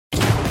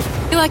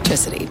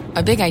Electricity,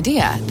 a big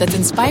idea that's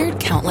inspired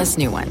countless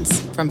new ones.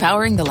 From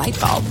powering the light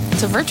bulb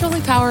to virtually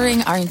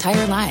powering our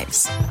entire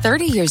lives.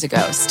 30 years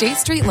ago, State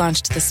Street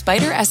launched the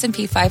SPDR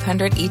S&P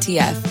 500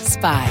 ETF,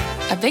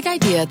 SPY. A big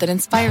idea that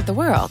inspired the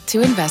world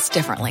to invest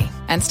differently.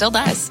 And still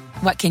does.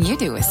 What can you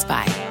do with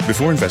SPY?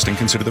 Before investing,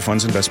 consider the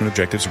fund's investment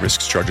objectives,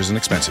 risks, charges, and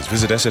expenses.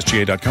 Visit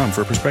ssga.com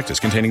for a prospectus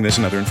containing this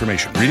and other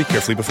information. Read it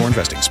carefully before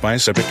investing. SPY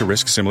is subject to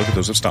risks similar to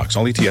those of stocks.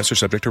 All ETFs are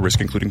subject to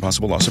risk, including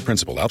possible loss of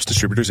principal. Alps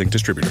Distributors, Inc.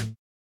 Distributor.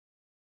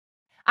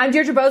 I'm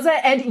Deirdre Boza,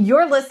 and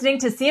you're listening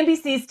to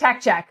CNBC's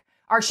Tech Check.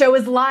 Our show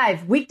is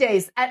live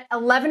weekdays at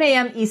 11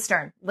 a.m.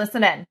 Eastern.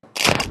 Listen in.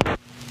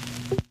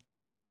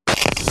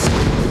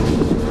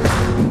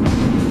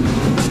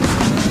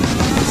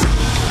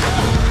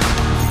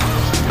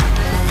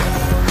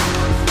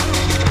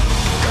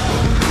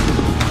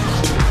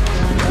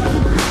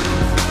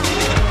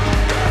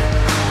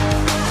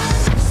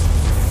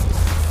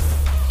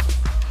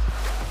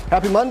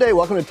 Happy Monday.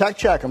 Welcome to Tech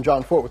Check. I'm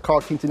John Fort with Carl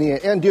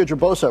Quintanilla and Deirdre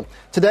Bosa.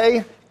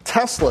 Today,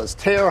 Tesla's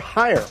tear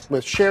higher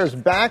with shares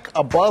back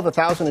above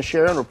 1,000 a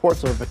share and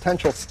reports of a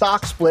potential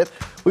stock split.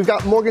 We've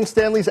got Morgan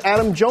Stanley's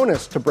Adam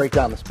Jonas to break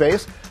down the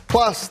space.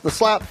 Plus, the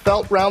slap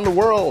felt round the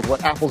world,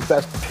 what Apple's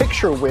Best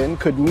Picture win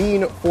could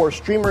mean for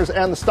streamers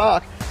and the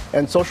stock,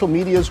 and social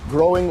media's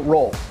growing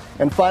role.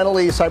 And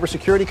finally,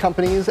 cybersecurity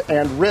companies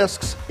and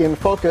risks in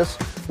focus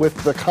with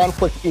the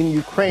conflict in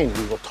Ukraine.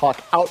 We will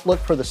talk outlook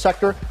for the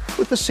sector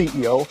with the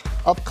CEO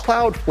of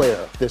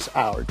Cloudflare this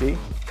hour. Dee?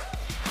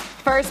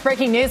 First,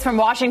 breaking news from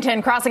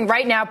Washington. Crossing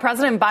right now,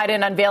 President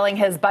Biden unveiling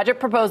his budget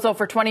proposal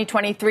for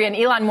 2023. And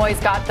Elon Moy's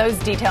got those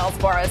details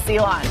for us.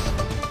 Elon.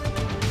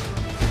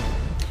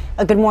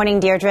 Good morning,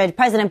 Deirdre.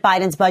 President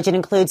Biden's budget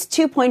includes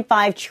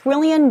 $2.5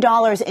 trillion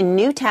in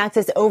new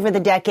taxes over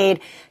the decade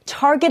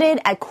targeted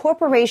at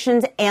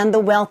corporations and the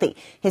wealthy.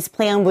 His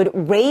plan would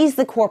raise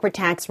the corporate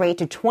tax rate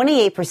to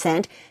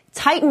 28%,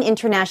 tighten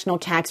international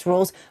tax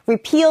rules,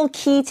 repeal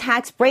key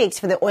tax breaks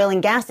for the oil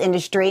and gas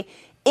industry,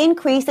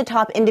 increase the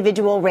top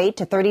individual rate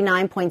to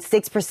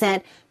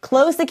 39.6%,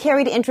 close the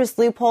carried interest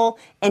loophole,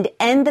 and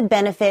end the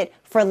benefit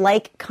for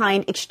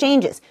like-kind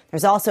exchanges.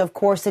 There's also, of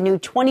course, a new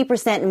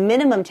 20%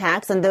 minimum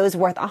tax on those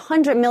worth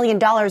 $100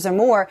 million or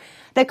more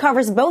that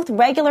covers both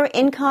regular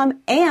income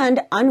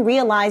and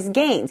unrealized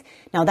gains.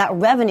 Now, that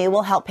revenue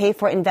will help pay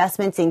for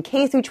investments in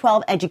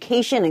K-12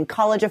 education and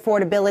college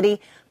affordability,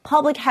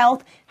 public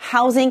health,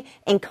 housing,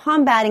 and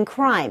combating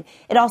crime.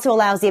 It also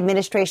allows the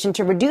administration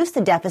to reduce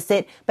the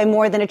deficit by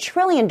more than $1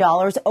 trillion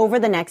over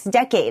the next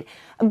decade.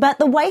 But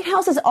the White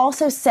House is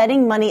also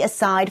setting money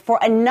aside for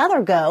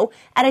another go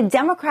at a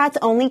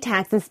Democrats-only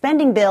tax and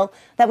spending bill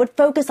that would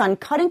focus on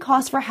cutting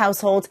costs for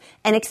households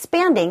and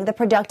expanding the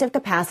productive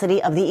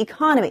capacity of the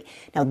economy.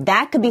 Now,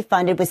 that could be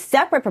funded with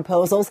separate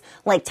proposals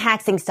like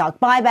taxing stock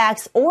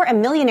buybacks or a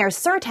millionaire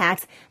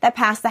surtax that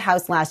passed the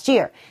House last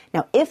year.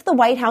 Now, if the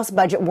White House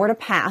budget were to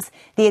pass,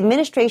 the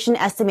administration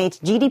estimates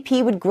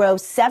GDP would grow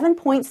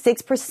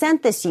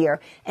 7.6% this year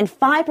and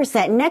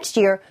 5% next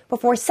year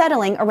before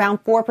settling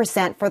around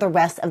 4% for the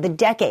rest of the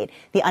decade.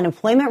 The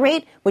unemployment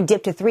rate would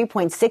dip to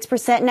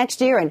 3.6%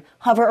 next year and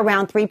hover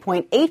around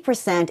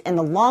 3.8% in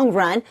the long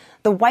run.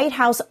 The White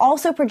House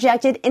also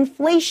projected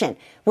inflation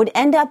would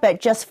end up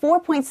at just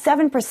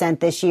 4.7%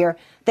 this year,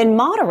 then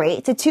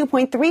moderate to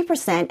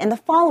 2.3% in the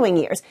following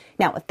years.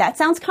 Now, if that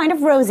sounds kind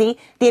of rosy,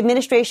 the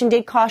administration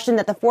did caution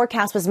that the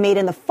forecast was made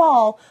in the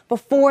fall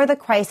before the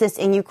crisis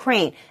in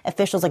Ukraine.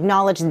 Officials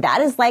acknowledge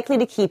that is likely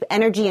to keep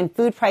energy and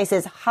food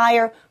prices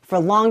higher for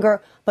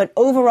longer. But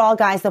overall,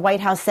 guys, the White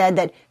House said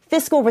that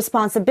fiscal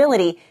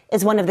responsibility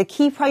is one of the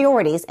key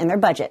priorities in their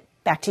budget.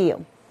 Back to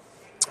you.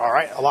 All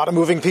right. A lot of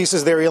moving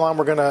pieces there, Elon.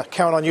 We're going to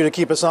count on you to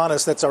keep us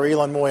honest. That's our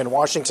Elon Moy in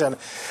Washington.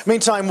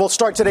 Meantime, we'll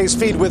start today's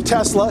feed with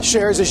Tesla.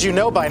 Shares, as you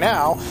know by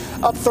now,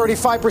 up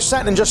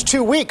 35% in just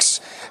 2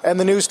 weeks. And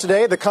the news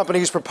today, the company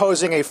is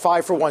proposing a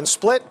 5-for-1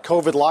 split.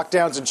 COVID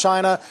lockdowns in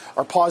China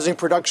are pausing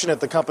production at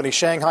the company's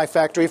Shanghai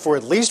factory for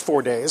at least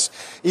 4 days.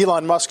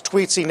 Elon Musk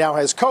tweets he now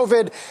has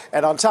COVID.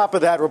 And on top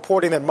of that,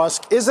 reporting that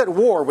Musk is at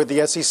war with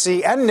the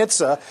SEC and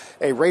NHTSA.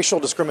 A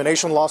racial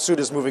discrimination lawsuit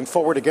is moving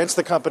forward against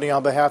the company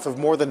on behalf of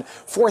more than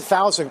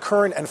 4,000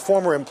 current and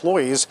former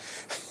employees.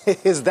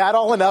 Is that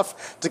all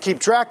enough to keep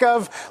track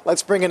of?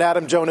 Let's bring in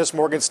Adam Jonas,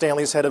 Morgan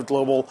Stanley's head of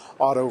global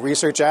auto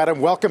research. Adam,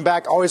 welcome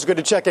back. Always good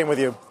to check in with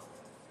you.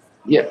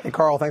 Yeah. Hey,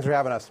 Carl, thanks for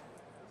having us.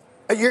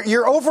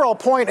 Your overall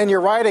point in your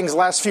writings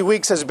last few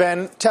weeks has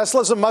been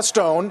Tesla's a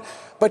must-own,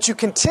 but you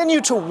continue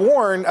to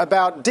warn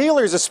about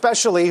dealers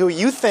especially who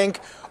you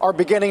think are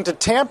beginning to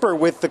tamper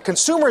with the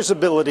consumer's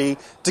ability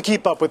to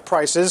keep up with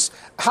prices.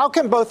 How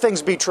can both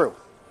things be true?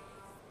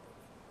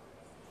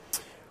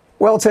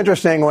 Well, it's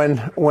interesting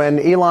when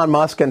Elon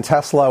Musk and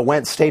Tesla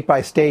went state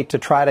by state to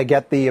try to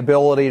get the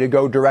ability to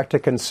go direct to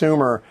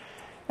consumer.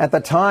 At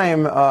the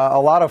time, a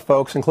lot of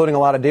folks, including a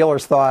lot of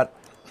dealers, thought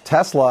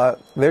Tesla,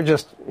 they're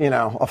just,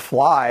 a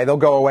fly. They'll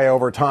go away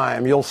over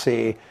time. You'll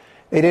see.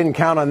 They didn't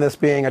count on this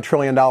being $1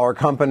 trillion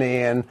company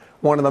and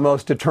one of the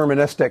most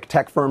deterministic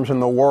tech firms in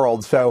the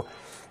world. So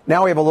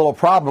Now we have a little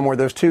problem where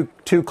there's two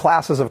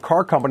classes of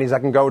car companies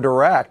that can go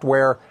direct,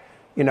 where,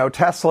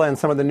 Tesla and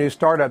some of the new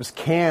startups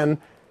can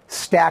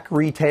stack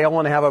retail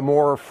and have a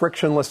more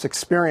frictionless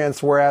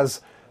experience,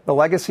 whereas the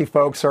legacy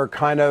folks are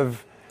kind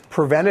of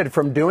prevented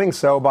from doing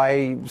so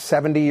by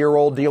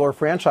 70-year-old dealer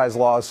franchise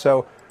laws.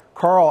 So,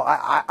 Carl,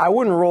 I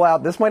wouldn't rule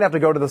out this might have to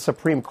go to the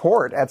Supreme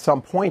Court at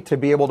some point to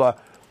be able to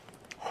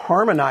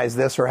harmonize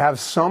this or have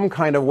some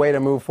kind of way to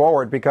move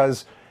forward,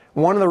 because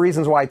one of the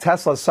reasons why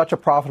Tesla is such a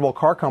profitable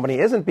car company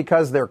isn't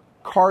because their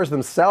cars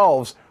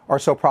themselves are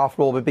so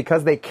profitable, but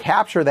because they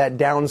capture that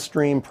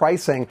downstream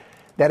pricing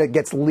that it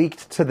gets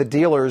leaked to the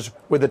dealers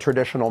with the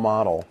traditional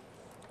model.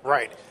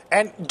 Right.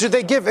 And do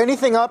they give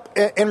anything up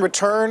in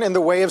return in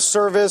the way of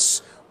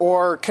service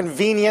or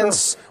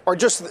convenience or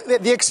just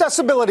the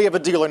accessibility of a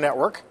dealer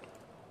network?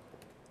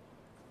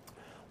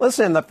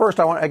 Listen, first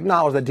I want to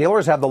acknowledge the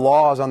dealers have the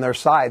laws on their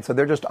side, so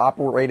they're just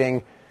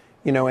operating,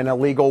 in a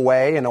legal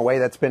way, in a way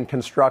that's been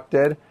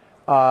constructed.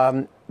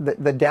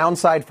 The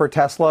downside for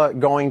Tesla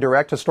going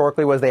direct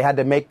historically was they had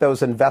to make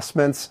those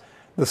investments,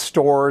 the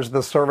stores,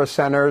 the service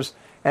centers,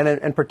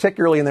 and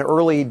particularly in the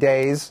early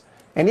days,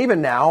 and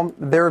even now,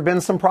 there have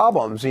been some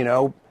problems.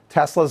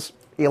 Tesla's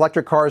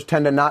electric cars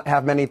tend to not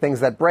have many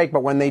things that break,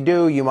 but when they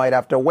do, you might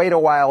have to wait a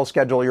while,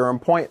 schedule your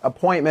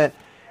appointment.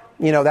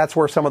 That's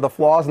where some of the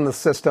flaws in the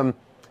system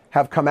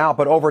have come out.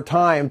 But over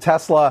time,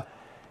 Tesla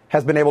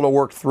has been able to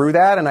work through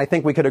that, and I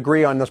think we could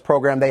agree on this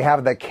program. They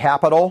have the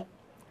capital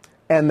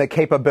and the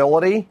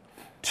capability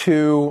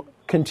to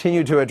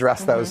continue to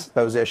address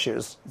those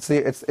issues.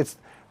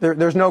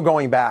 There's no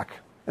going back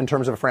in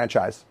terms of a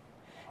franchise.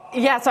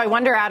 Yeah, so I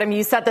wonder, Adam,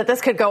 you said that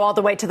this could go all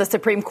the way to the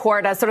Supreme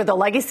Court as sort of the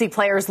legacy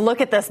players look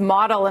at this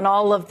model and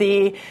all of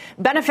the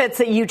benefits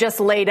that you just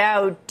laid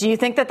out. Do you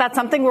think that that's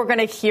something we're going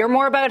to hear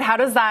more about? How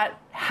does that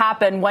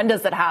happen? When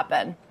does it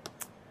happen?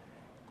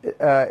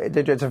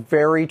 It's a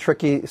very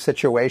tricky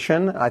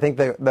situation. I think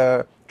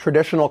the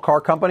traditional car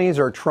companies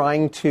are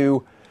trying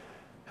to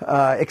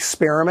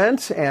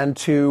experiment and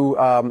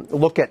to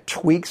look at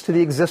tweaks to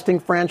the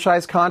existing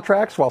franchise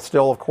contracts while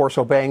still, of course,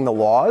 obeying the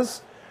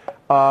laws.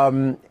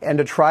 And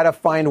to try to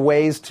find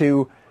ways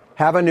to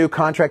have a new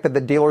contract that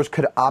the dealers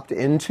could opt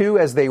into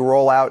as they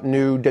roll out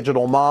new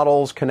digital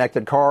models,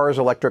 connected cars,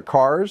 electric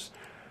cars.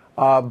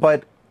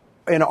 But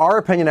in our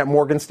opinion at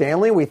Morgan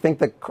Stanley, we think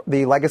that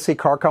the legacy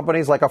car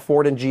companies like a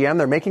Ford and GM,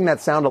 they're making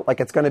that sound like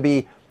it's going to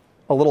be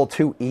a little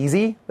too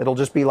easy. It'll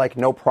just be like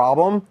no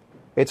problem.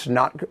 It's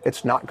not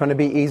going to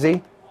be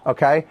easy.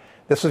 Okay,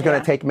 this is going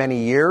to take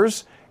many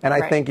years. And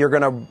I think you're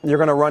going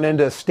to run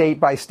into state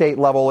by state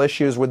level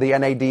issues with the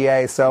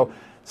NADA. So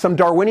some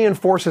Darwinian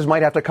forces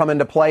might have to come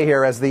into play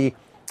here as the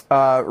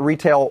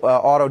retail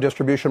auto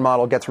distribution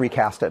model gets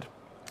recasted.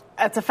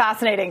 It's a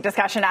fascinating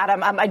discussion,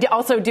 Adam. I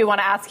also do want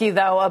to ask you,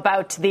 though,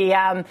 about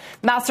the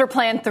Master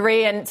Plan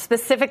 3 and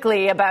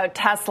specifically about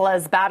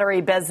Tesla's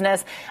battery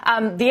business.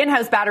 The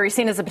in-house battery is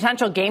seen as a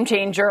potential game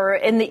changer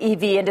in the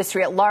EV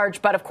industry at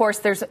large. But, of course,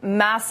 there's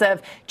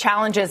massive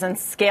challenges in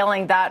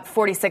scaling that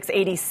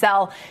 4680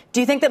 cell. Do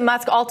you think that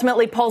Musk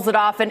ultimately pulls it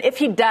off? And if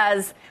he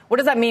does, what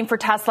does that mean for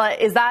Tesla?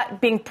 Is that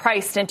being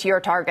priced into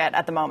your target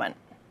at the moment?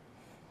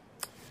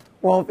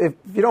 Well, if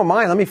you don't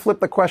mind, let me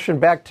flip the question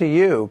back to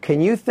you.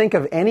 Can you think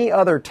of any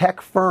other tech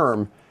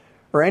firm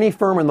or any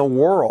firm in the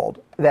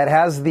world that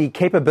has the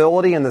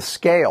capability and the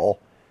scale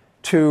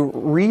to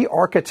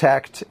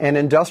re-architect and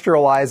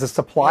industrialize a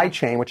supply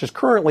chain, which is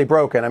currently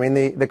broken? I mean,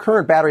 the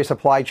current battery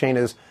supply chain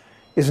is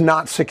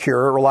not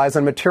secure. It relies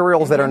on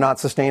materials that are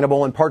not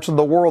sustainable in parts of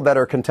the world that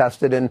are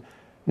contested and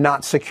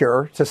not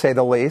secure, to say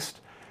the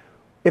least.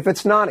 If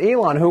it's not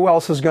Elon, who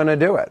else is going to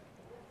do it?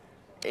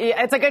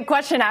 It's a good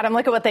question, Adam.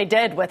 Look at what they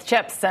did with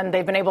chips, and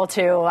they've been able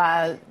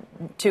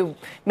to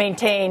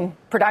maintain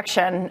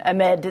production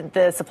amid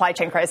the supply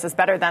chain crisis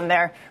better than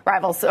their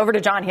rivals. Over to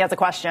John. He has a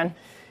question.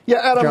 Yeah,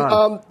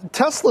 Adam,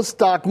 Tesla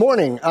stock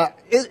morning,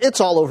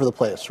 it's all over the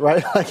place,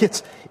 right? Like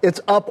it's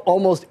up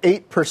almost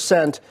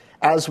 8%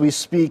 as we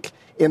speak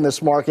in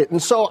this market.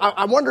 And so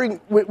I'm wondering,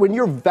 when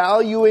you're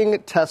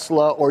valuing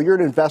Tesla or you're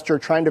an investor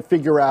trying to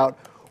figure out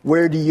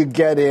where do you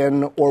get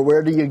in or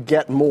where do you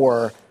get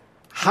more,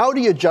 how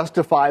do you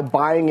justify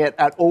buying it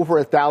at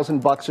over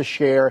 $1,000 a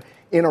share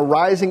in a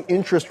rising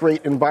interest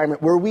rate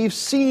environment where we've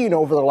seen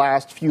over the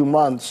last few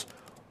months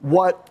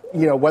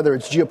whether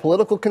it's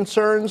geopolitical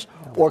concerns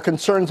or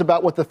concerns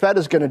about what the Fed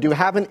is going to do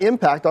have an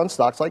impact on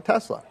stocks like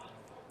Tesla?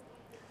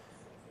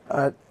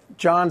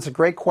 John, it's a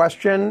great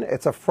question.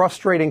 It's a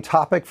frustrating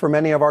topic for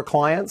many of our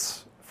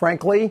clients,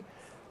 frankly.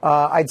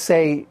 I'd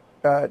say,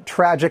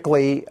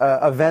 tragically,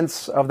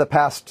 events of the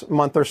past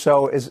month or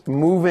so is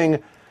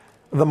moving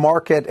the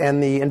market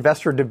and the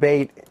investor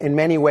debate in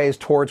many ways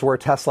towards where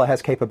Tesla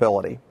has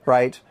capability,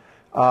 right?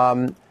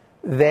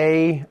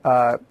 They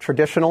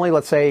traditionally,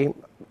 let's say,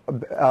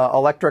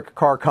 electric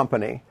car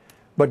company,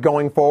 but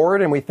going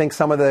forward, and we think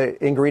some of the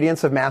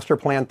ingredients of Master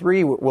Plan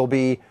 3 will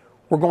be,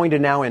 we're going to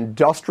now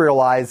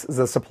industrialize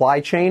the supply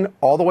chain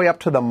all the way up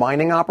to the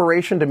mining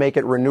operation to make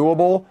it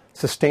renewable,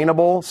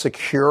 sustainable,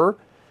 secure.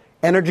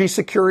 Energy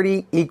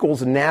security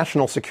equals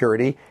national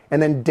security.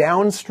 And then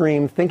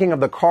downstream, thinking of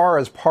the car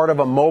as part of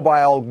a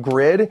mobile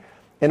grid,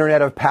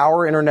 Internet of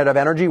Power, Internet of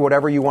Energy,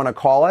 whatever you want to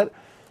call it.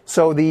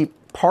 So the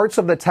parts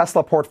of the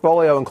Tesla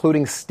portfolio,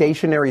 including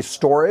stationary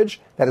storage,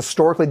 that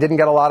historically didn't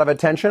get a lot of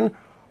attention,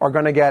 are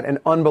going to get an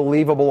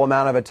unbelievable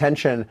amount of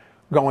attention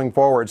going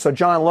forward. So,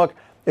 John, look,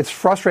 it's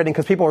frustrating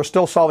because people are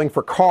still solving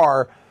for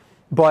car,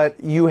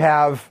 but you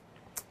have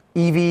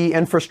EV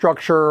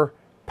infrastructure,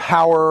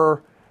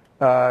 power,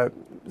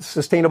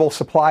 sustainable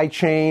supply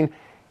chain.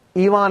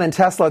 Elon and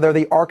Tesla, they're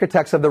the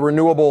architects of the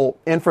renewable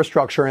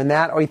infrastructure, and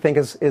that, I think,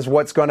 is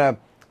what's going to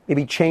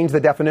maybe change the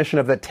definition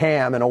of the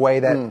TAM in a way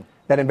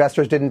that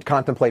investors didn't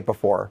contemplate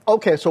before.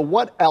 Okay, so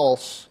what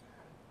else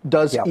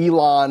does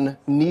Elon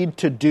need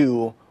to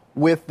do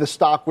with the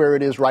stock where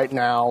it is right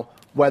now,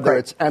 whether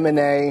it's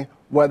M&A,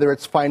 whether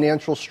it's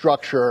financial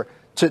structure,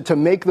 to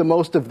make the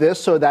most of this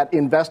so that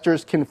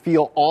investors can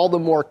feel all the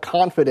more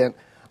confident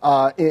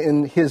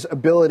in his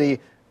ability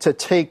to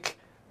take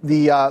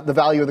the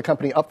value of the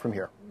company up from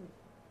here?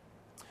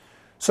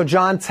 So,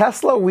 John,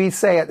 Tesla, we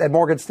say at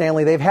Morgan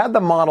Stanley, they've had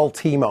the Model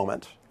T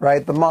moment,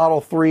 right? The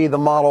Model 3, the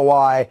Model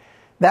Y.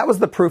 That was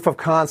the proof of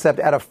concept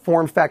at a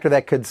form factor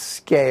that could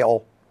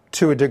scale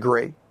to a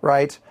degree,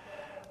 right?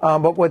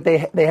 But what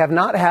they have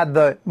not had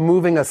the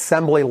moving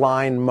assembly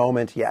line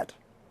moment yet,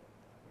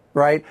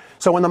 right?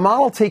 So when the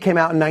Model T came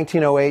out in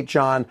 1908,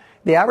 John,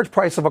 the average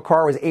price of a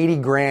car was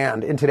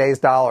 $80,000 in today's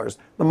dollars.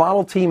 The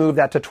Model T moved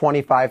that to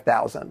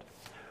 $25,000.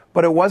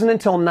 But it wasn't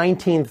until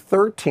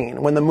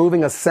 1913 when the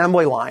moving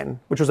assembly line,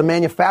 which was a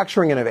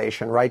manufacturing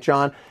innovation, right,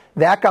 John,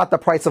 that got the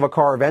price of a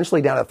car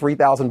eventually down to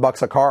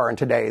 $3,000 a car in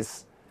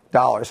today's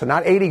dollars. So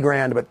not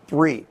 $80,000, but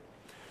 $3,000.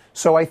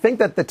 So I think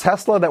that the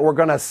Tesla that we're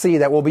going to see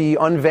that will be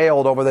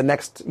unveiled over the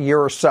next year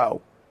or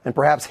so, and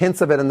perhaps hints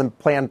of it in the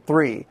Plan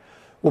 3,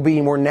 will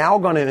be we're now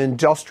going to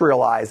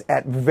industrialize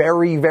at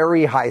very,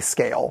 very high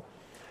scale,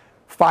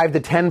 5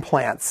 to 10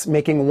 plants,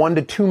 making 1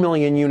 to 2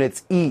 million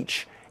units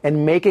each,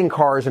 and making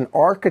cars and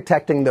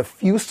architecting the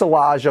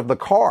fuselage of the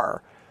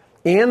car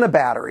and the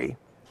battery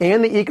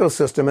and the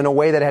ecosystem in a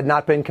way that had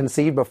not been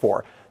conceived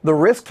before. The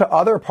risk to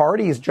other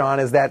parties, John,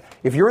 is that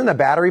if you're in the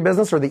battery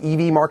business or the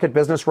EV market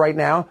business right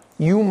now,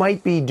 you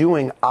might be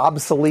doing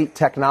obsolete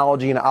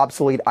technology and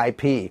obsolete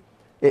IP.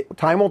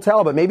 Time will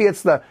tell, but maybe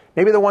it's the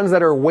ones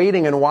that are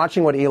waiting and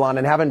watching what Elon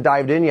and haven't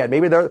dived in yet.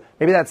 Maybe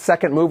that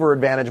second mover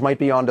advantage might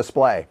be on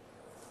display.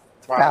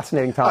 Wow.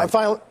 Fascinating time.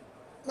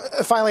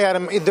 Finally,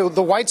 Adam,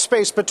 the white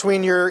space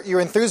between your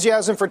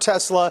enthusiasm for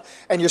Tesla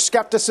and your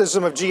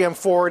skepticism of GM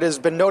Ford has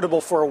been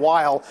notable for a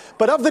while.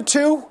 But of the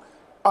two,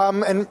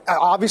 and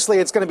obviously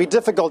it's going to be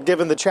difficult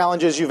given the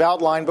challenges you've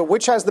outlined, but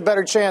which has the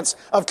better chance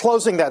of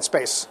closing that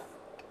space?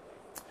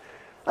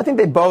 I think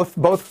they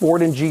both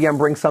Ford and GM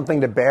bring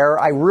something to bear.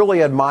 I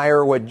really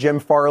admire what Jim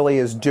Farley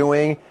is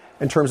doing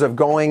in terms of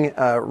going,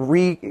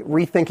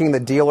 rethinking the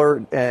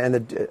dealer and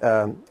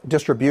the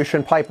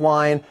distribution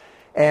pipeline,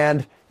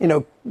 and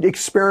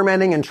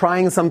experimenting and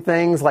trying some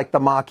things like the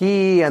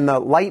Mach-E and the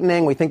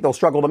Lightning. We think they'll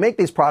struggle to make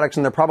these products,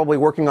 and they're probably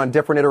working on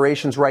different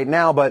iterations right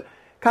now, but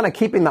kind of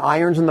keeping the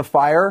irons in the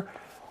fire.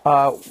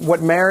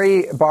 What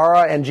Mary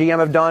Barra and GM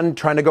have done,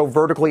 trying to go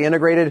vertically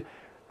integrated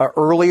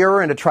earlier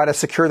and to try to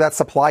secure that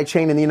supply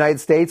chain in the United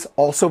States,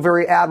 also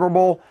very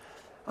admirable.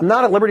 I'm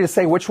not at liberty to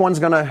say which one's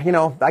going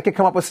to, I could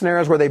come up with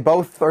scenarios where they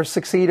both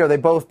succeed or they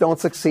both don't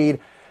succeed.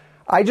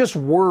 I just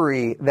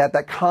worry that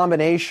that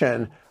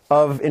combination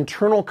of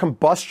internal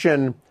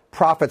combustion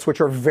profits, which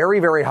are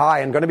very, very high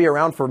and going to be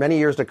around for many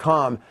years to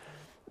come,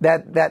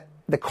 that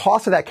the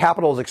cost of that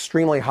capital is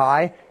extremely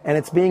high, and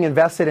it's being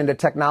invested into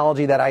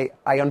technology that I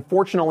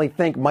unfortunately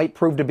think might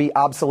prove to be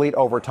obsolete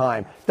over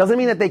time. Doesn't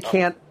mean that they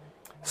can't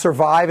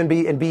survive and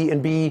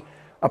be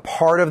a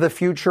part of the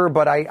future,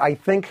 but I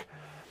think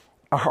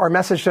our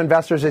message to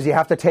investors is you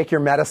have to take your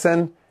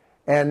medicine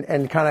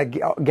and kind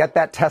of get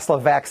that Tesla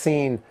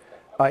vaccine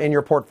in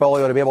your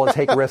portfolio to be able to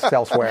take risks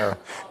elsewhere.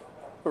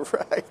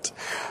 Right.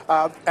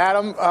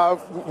 Adam,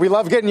 we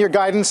love getting your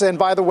guidance. And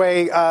by the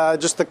way,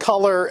 just the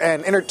color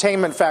and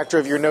entertainment factor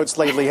of your notes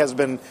lately has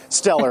been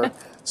stellar.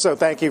 So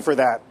thank you for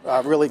that.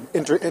 Really I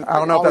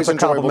don't know if that's a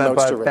compliment,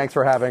 but thanks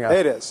for having us.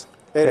 It is.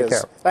 Take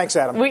care. Thanks,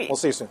 Adam. We'll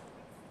see you soon.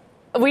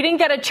 We didn't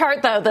get a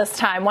chart, though, this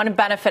time. One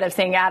benefit of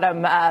seeing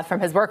Adam from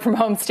his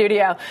work-from-home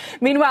studio.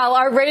 Meanwhile,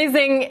 are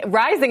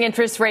rising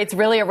interest rates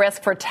really a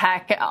risk for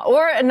tech,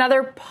 or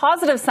another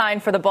positive sign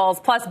for the bulls?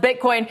 Plus,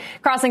 Bitcoin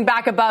crossing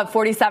back above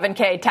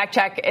 47K. Tech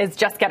Check is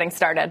just getting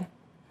started.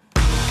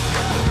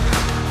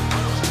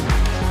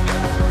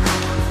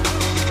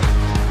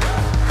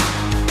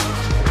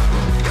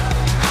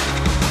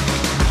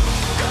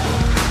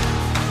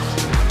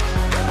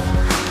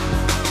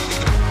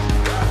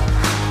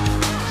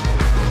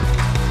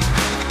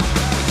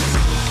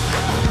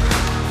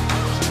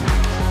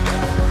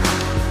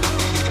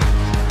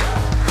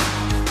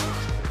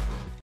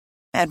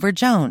 Edward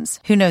Jones,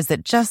 who knows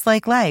that just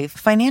like life,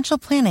 financial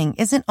planning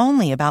isn't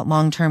only about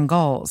long-term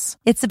goals.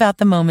 It's about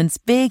the moments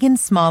big and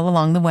small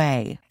along the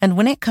way. And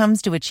when it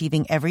comes to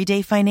achieving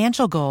everyday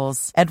financial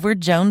goals, Edward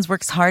Jones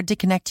works hard to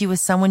connect you with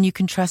someone you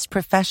can trust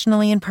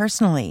professionally and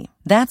personally.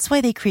 That's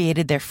why they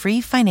created their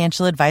free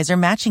financial advisor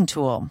matching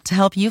tool to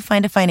help you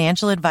find a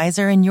financial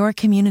advisor in your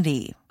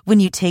community. When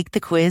you take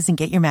the quiz and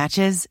get your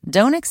matches,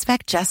 don't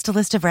expect just a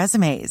list of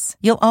resumes.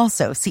 You'll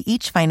also see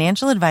each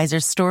financial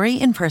advisor's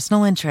story and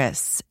personal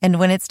interests. And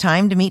when it's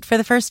time to meet for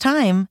the first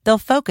time, they'll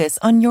focus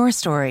on your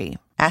story,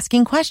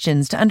 asking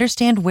questions to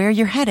understand where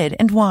you're headed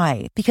and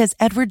why. Because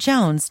Edward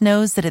Jones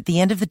knows that at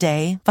the end of the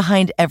day,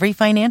 behind every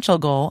financial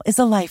goal is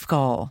a life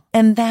goal.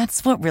 And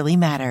that's what really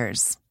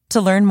matters.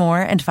 To learn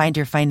more and find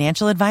your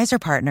financial advisor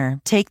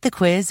partner, take the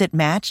quiz at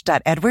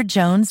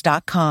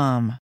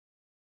match.edwardjones.com.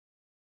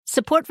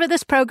 Support for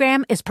this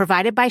program is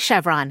provided by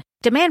Chevron.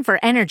 Demand for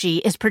energy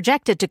is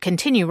projected to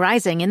continue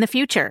rising in the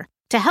future.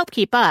 To help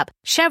keep up,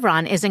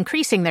 Chevron is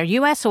increasing their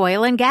U.S.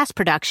 oil and gas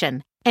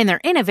production, and they're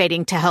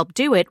innovating to help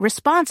do it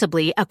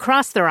responsibly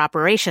across their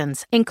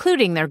operations,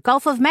 including their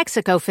Gulf of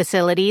Mexico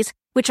facilities,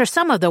 which are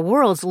some of the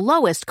world's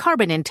lowest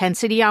carbon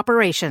intensity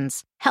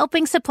operations,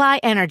 helping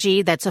supply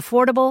energy that's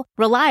affordable,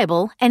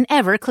 reliable, and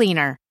ever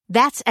cleaner.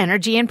 That's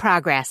energy in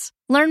progress.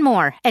 Learn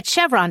more at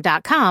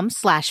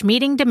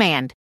chevron.com/meeting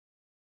demand.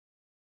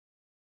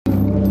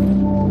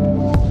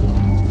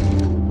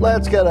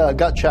 Let's get a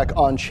gut check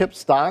on chip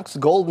stocks.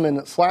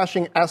 Goldman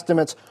slashing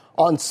estimates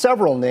on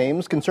several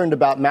names concerned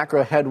about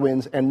macro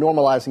headwinds and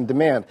normalizing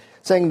demand,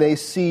 saying they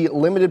see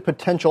limited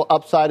potential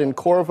upside in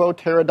Qorvo,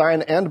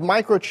 Teradyne, and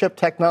Microchip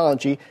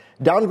Technology,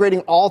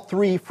 downgrading all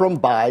three from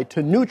buy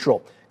to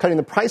neutral, cutting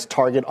the price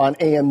target on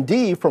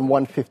AMD from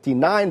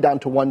 159 down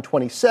to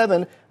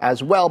 127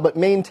 as well, but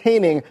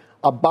maintaining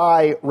a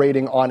buy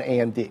rating on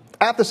AMD.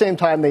 At the same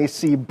time, they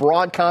see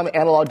Broadcom,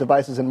 Analog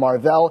Devices, and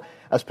Marvell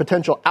as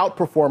potential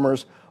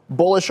outperformers,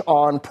 bullish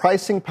on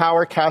pricing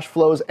power, cash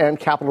flows, and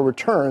capital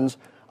returns,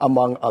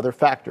 among other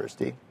factors.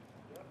 Dee.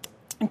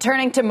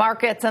 Turning to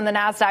markets and the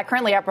NASDAQ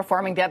currently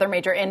outperforming the other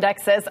major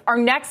indexes. Our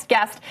next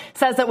guest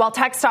says that while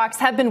tech stocks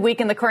have been weak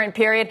in the current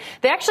period,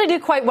 they actually do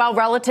quite well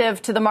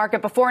relative to the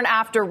market before and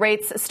after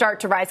rates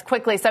start to rise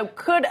quickly. So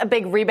could a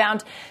big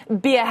rebound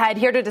be ahead?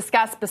 Here to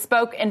discuss,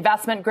 Bespoke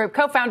Investment Group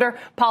co-founder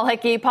Paul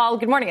Hickey. Paul,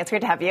 good morning. It's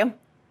great to have you.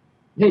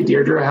 Hey,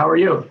 Deirdre. How are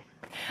you?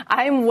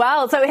 I'm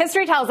well. So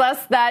history tells us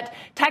that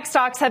tech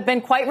stocks have been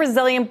quite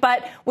resilient,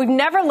 but we've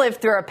never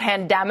lived through a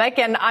pandemic.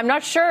 And I'm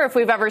not sure if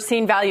we've ever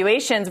seen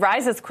valuations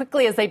rise as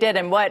quickly as they did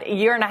in, a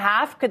year and a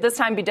half? Could this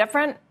time be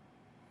different?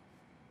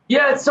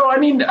 Yeah, so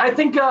I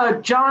think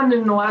John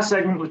in the last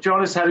segment with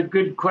Jonas had a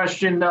good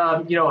question.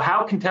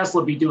 How can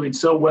Tesla be doing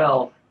so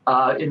well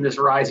in this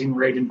rising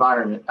rate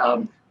environment?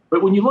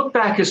 But when you look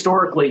back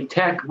historically,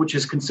 tech, which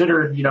is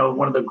considered,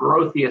 one of the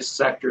growthiest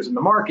sectors in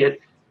the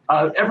market,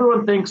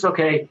 everyone thinks,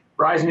 okay,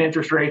 rising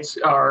interest rates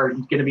are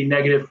going to be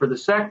negative for the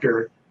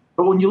sector.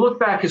 But when you look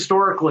back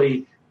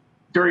historically,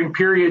 during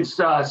periods,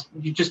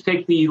 you just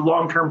take the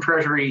long-term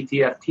treasury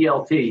ETF,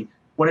 TLT,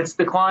 when it's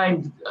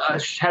declined,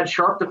 had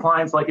sharp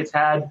declines like it's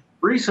had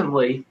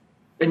recently,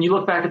 and you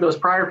look back at those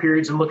prior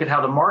periods and look at how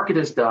the market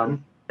has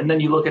done, and then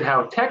you look at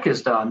how tech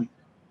has done,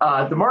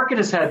 the market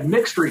has had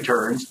mixed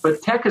returns,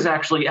 but tech has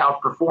actually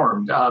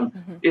outperformed.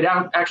 It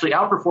actually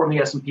outperformed the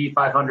S&P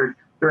 500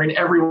 during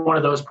every one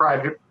of those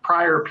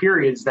prior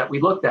periods that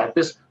we looked at.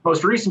 This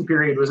most recent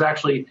period was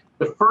actually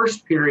the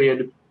first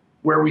period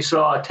where we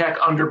saw tech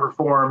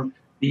underperform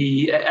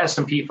the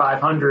S&P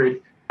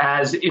 500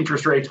 as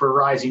interest rates were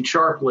rising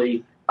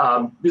sharply.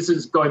 This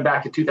is going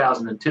back to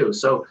 2002.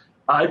 So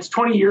it's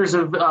 20 years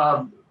of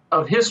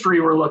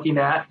history we're looking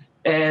at,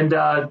 and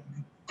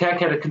tech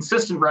had a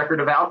consistent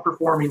record of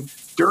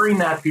outperforming during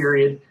that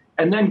period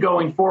and then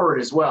going forward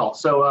as well.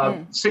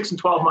 So 6 and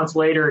 12 months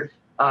later,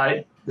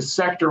 the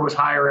sector was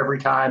higher every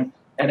time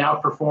and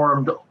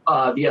outperformed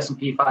the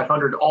S&P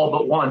 500 all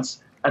but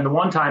once. And the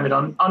one time it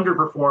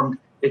underperformed,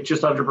 it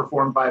just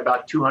underperformed by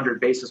about 200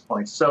 basis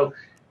points. So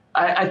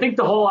I think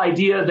the whole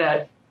idea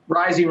that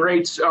rising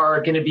rates are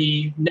going to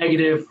be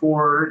negative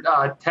for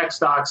tech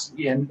stocks,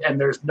 and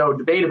there's no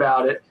debate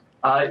about it,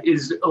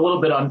 is a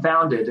little bit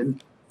unfounded.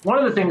 And one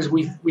of the things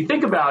we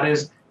think about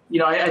is,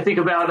 I think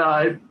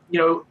about,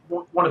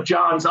 one of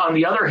John's on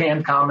the other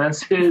hand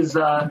comments is,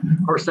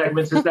 or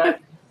segments is that,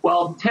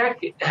 well,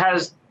 tech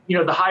has,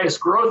 the highest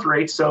growth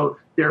rates, so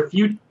their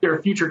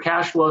future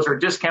cash flows are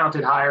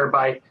discounted higher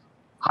by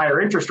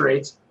higher interest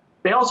rates.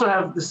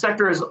 The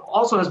sector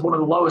also has one of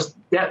the lowest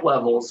debt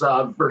levels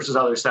versus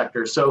other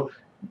sectors. So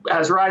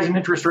as rising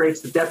interest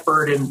rates, the debt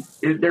burden,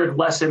 they're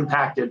less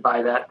impacted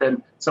by that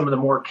than some of the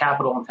more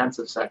capital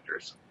intensive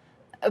sectors.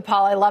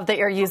 Paul, I love that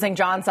you're using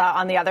John's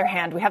on the other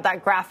hand. We have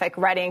that graphic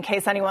ready in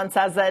case anyone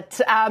says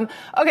it.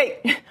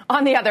 Okay,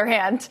 on the other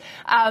hand,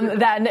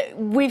 then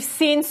we've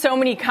seen so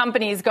many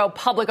companies go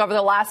public over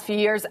the last few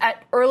years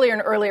at earlier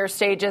and earlier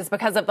stages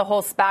because of the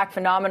whole SPAC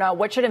phenomena.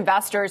 What should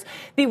investors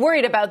be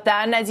worried about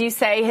then? As you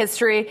say,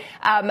 history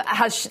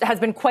has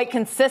been quite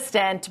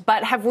consistent,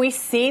 but have we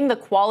seen the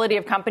quality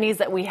of companies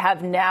that we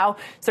have now,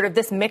 sort of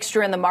this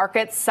mixture in the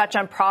market, such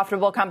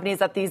unprofitable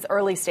companies at these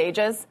early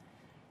stages?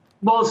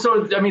 Well,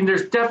 so, I mean,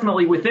 there's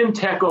definitely within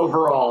tech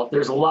overall,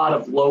 there's a lot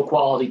of low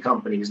quality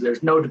companies.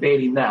 There's no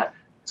debating that.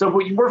 So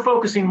we're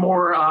focusing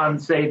more on,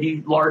 say,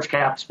 the large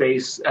cap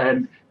space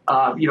and,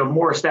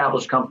 more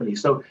established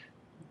companies. So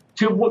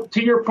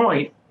to your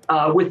point,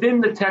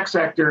 within the tech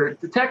sector,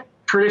 the tech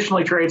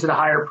traditionally trades at a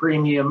higher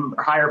premium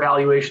or higher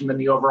valuation than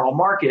the overall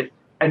market.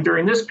 And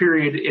during this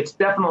period, it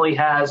definitely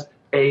has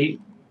a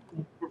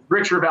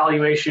richer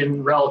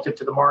valuation relative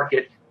to the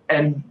market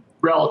and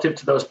relative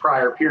to those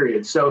prior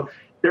periods. So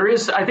there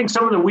is, I think,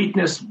 some of the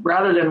weakness,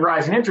 rather than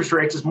rising interest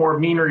rates, is more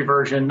mean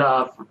reversion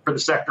for the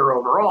sector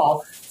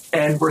overall.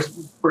 And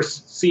we're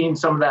seeing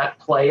some of that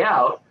play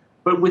out.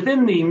 But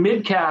within the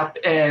mid-cap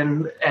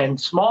and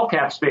small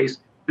cap space,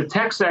 the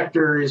tech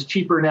sector is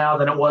cheaper now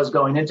than it was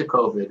going into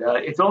COVID.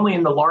 It's only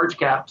in the large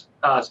cap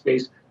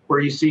space where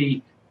you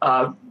see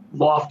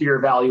loftier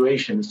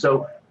valuations.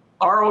 So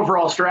our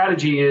overall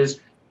strategy is,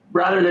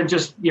 rather than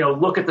just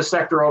look at the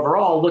sector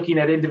overall, looking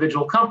at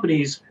individual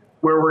companies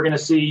where we're going to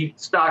see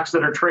stocks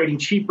that are trading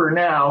cheaper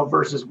now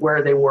versus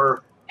where they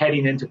were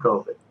heading into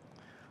COVID.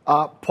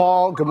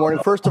 Paul, good morning.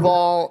 First of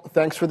all,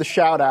 thanks for the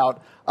shout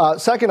out.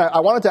 Second, I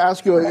wanted to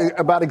ask you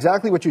about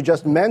exactly what you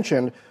just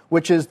mentioned,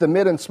 which is the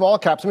mid and small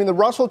caps. I mean, the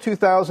Russell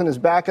 2000 is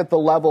back at the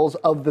levels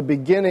of the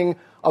beginning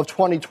of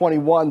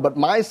 2021, but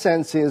my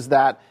sense is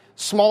that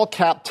small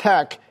cap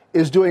tech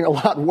is doing a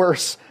lot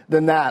worse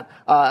than that,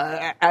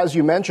 as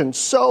you mentioned.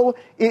 So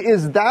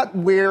is that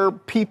where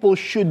people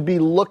should be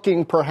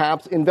looking,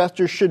 perhaps,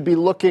 investors should be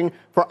looking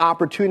for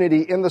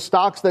opportunity in the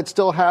stocks that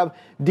still have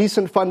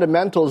decent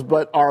fundamentals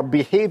but are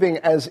behaving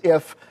as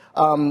if,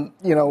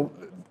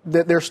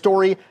 their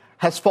story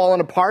has fallen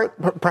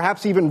apart,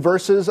 perhaps even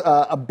versus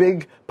a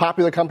big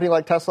popular company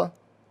like Tesla?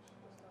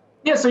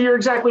 Yeah, so you're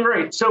exactly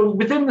right. So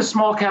within the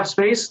small cap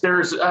space,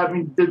 there's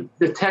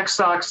the tech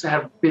stocks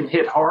have been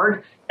hit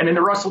hard. And in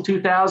the Russell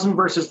 2000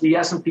 versus the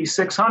S&P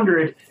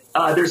 600,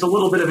 there's a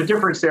little bit of a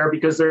difference there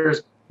because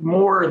there's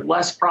more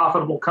less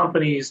profitable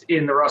companies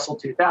in the Russell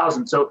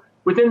 2000. So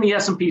within the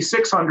S&P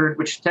 600,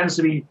 which tends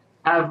to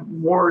have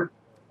more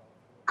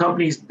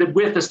companies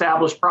with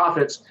established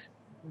profits,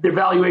 the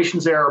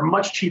valuations there are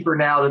much cheaper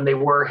now than they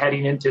were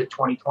heading into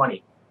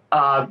 2020.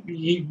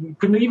 You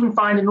can even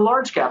find in the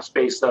large cap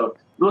space, though.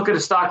 Look at a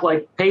stock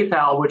like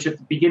PayPal, which at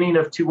the beginning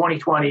of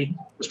 2020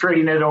 was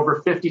trading at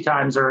over 50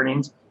 times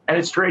earnings, and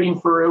it's trading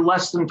for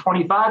less than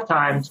 25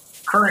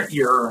 times current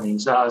year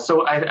earnings.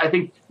 So I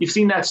think you've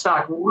seen that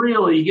stock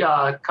really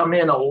come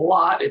in a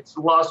lot. It's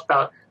lost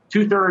about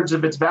 2/3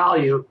 of its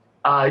value,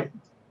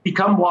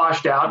 become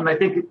washed out. And I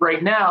think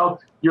right now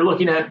you're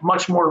looking at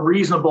much more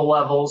reasonable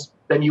levels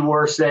than you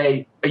were,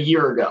 say, a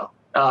year ago.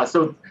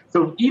 So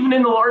even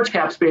in the large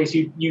cap space,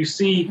 you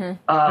see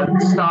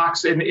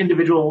stocks and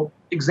individual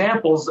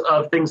examples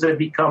of things that have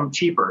become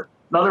cheaper.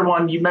 Another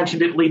one, you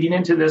mentioned it leading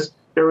into this,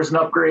 there was an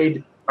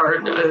upgrade or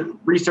a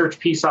research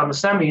piece on the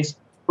semis.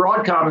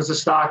 Broadcom is a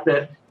stock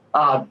that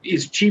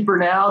is cheaper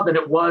now than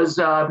it was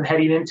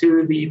heading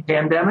into the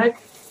pandemic.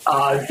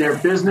 Their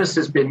business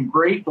has been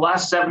great. The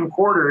last 7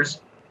 quarters,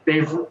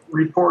 they've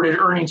reported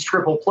earnings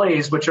triple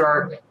plays, which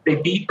are they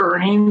beat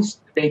earnings,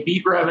 they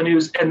beat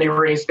revenues, and they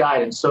raised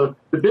guidance. So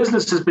the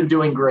business has been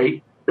doing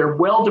great. They're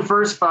well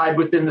diversified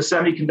within the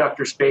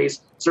semiconductor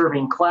space,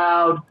 serving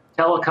cloud,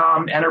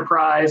 telecom,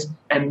 enterprise,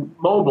 and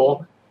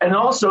mobile. And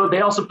also,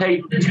 they also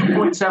pay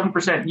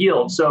 2.7%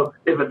 yield. So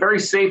they have a very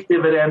safe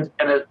dividend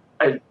and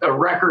a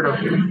record of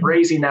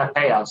raising that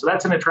payout. So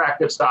that's an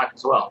attractive stock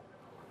as well.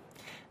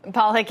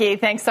 Paul Hickey,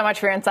 thanks so much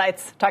for your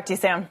insights. Talk to you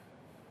soon.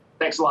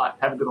 Thanks a lot.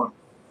 Have a good one.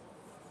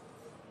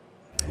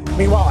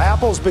 Meanwhile,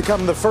 Apple's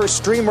become the first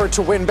streamer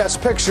to win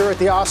Best Picture at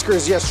the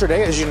Oscars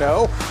yesterday, as you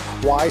know.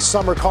 Why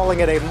some are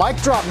calling it a mic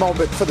drop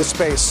moment for the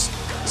space.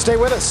 Stay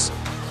with us.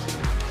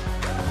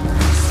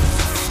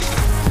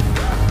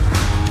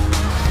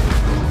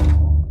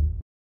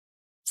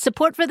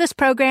 Support for this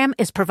program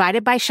is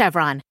provided by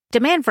Chevron.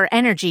 Demand for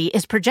energy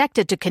is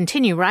projected to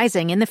continue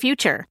rising in the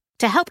future.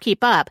 To help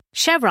keep up,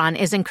 Chevron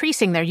is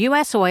increasing their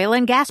U.S. oil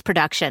and gas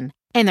production.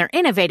 And they're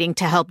innovating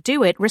to help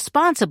do it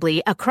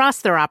responsibly across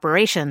their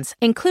operations,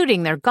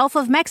 including their Gulf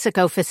of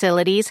Mexico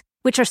facilities,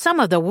 which are some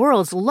of the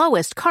world's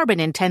lowest carbon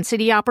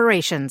intensity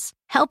operations,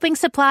 helping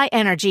supply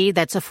energy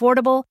that's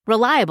affordable,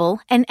 reliable,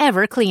 and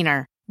ever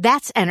cleaner.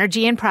 That's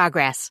energy in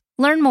progress.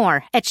 Learn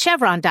more at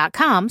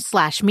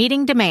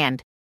chevron.com/meeting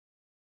demand.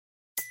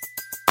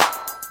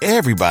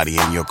 Everybody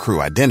in your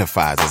crew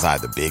identifies as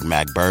either Big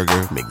Mac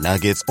Burger,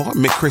 McNuggets, or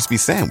McCrispy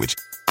Sandwich.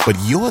 But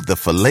you're the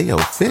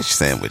Filet-O-Fish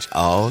Sandwich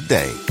all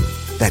day.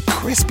 That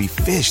crispy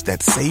fish,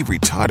 that savory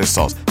tartar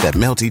sauce, that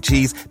melty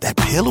cheese, that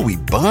pillowy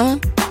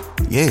bun.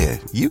 Yeah,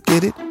 you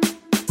get it.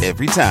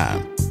 Every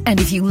time.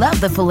 And if you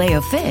love the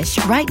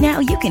Filet-O-Fish, right now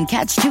you can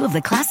catch two of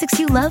the classics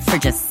you love for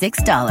just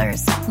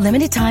 $6.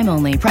 Limited time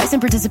only. Price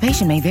and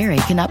participation may vary.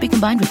 Cannot be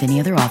combined with any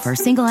other offer.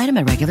 Single item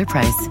at regular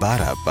price.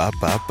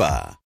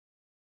 Ba-da-ba-ba-ba.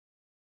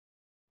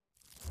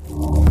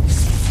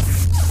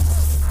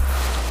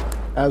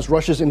 As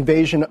Russia's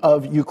invasion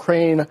of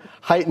Ukraine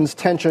heightens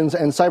tensions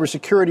and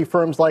cybersecurity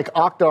firms like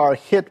Okta are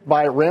hit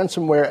by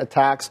ransomware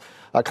attacks,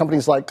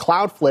 companies like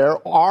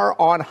Cloudflare are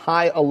on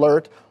high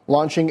alert,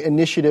 launching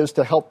initiatives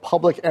to help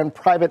public and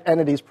private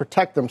entities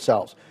protect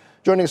themselves.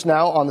 Joining us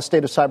now on the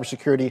state of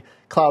cybersecurity,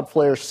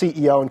 Cloudflare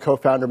CEO and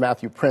co-founder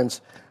Matthew Prince.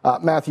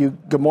 Matthew,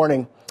 good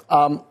morning.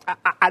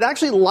 I'd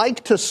actually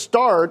like to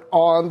start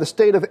on the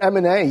state of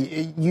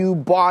M&A.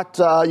 You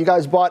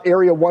guys bought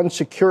Area 1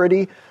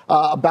 Security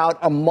about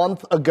a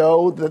month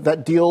ago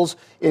that deals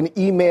in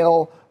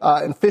email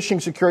and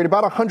phishing security,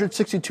 about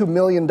 $162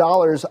 million,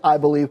 I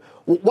believe.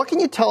 What can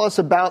you tell us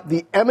about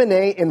the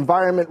M&A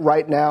environment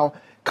right now,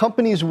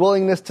 companies'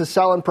 willingness to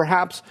sell and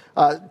perhaps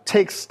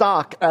take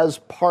stock as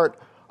part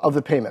of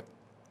the payment?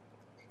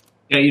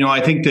 Yeah,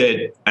 I think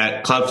that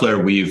at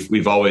Cloudflare,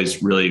 we've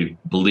always really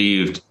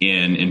believed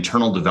in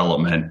internal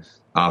development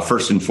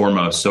first and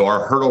foremost. So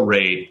our hurdle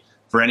rate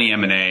for any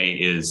M&A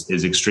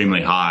is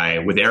extremely high.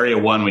 With Area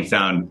 1, we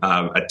found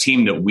a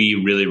team that we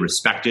really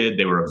respected.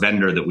 They were a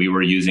vendor that we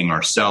were using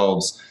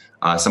ourselves,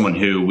 someone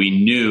who we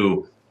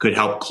knew could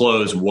help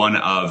close one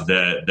of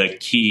the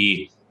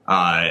key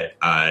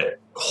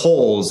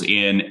holes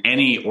in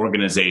any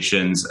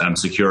organization's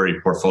security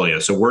portfolio.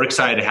 So we're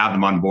excited to have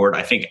them on board.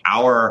 I think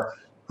our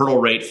hurdle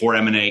rate for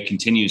M&A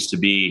continues to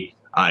be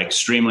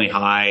extremely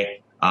high,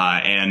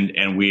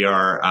 and we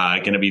are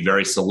going to be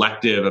very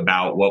selective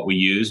about what we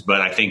use. But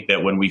I think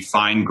that when we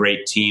find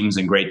great teams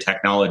and great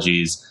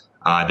technologies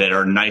that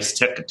are nice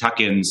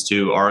tuck-ins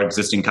to our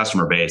existing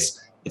customer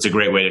base, it's a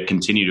great way to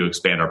continue to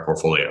expand our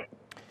portfolio.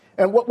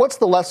 And what's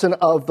the lesson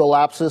of the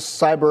Lapsus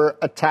cyber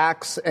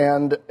attacks,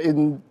 and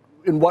in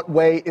what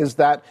way is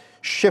that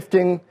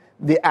shifting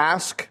the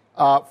ask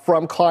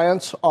from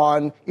clients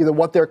on either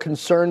what they're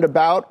concerned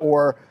about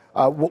or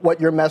what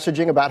you're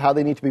messaging about how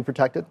they need to be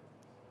protected?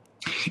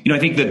 I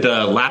think that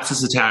the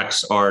Lapsus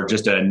attacks are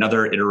just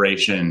another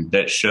iteration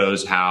that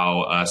shows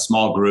how a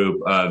small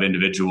group of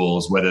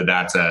individuals, whether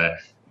that's a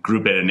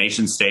group at a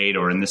nation state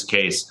or in this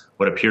case,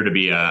 what appear to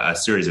be a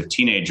series of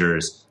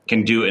teenagers,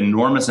 can do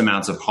enormous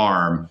amounts of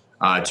harm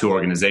to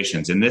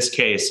organizations. In this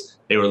case,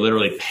 they were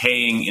literally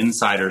paying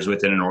insiders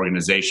within an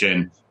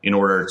organization in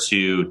order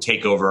to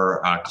take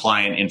over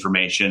client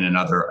information and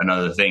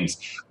other things.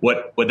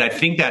 What I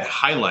think that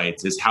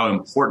highlights is how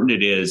important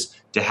it is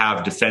to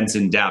have defense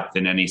in depth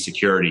in any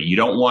security. You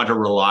don't want to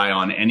rely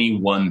on any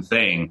one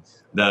thing.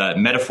 The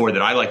metaphor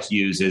that I like to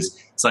use is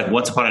it's like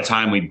once upon a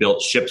time we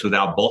built ships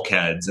without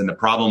bulkheads, and the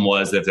problem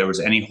was that if there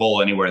was any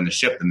hole anywhere in the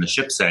ship, then the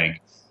ship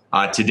sank.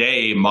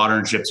 Today,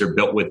 modern ships are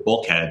built with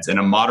bulkheads, and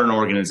a modern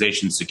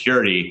organization's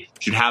security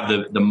should have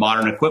the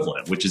modern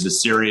equivalent, which is a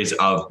series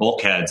of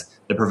bulkheads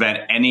that prevent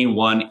any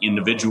one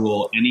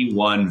individual, any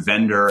one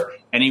vendor,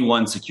 any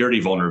one security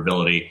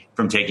vulnerability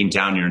from taking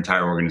down your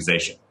entire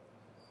organization.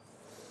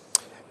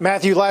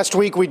 Matthew, last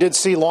week we did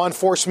see law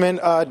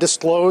enforcement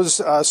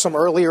disclose some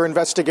earlier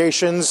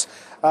investigations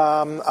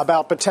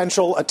about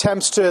potential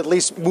attempts to at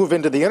least move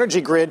into the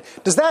energy grid.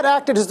 Does that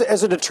act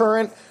as a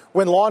deterrent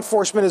when law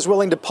enforcement is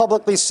willing to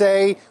publicly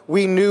say,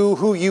 we knew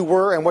who you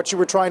were and what you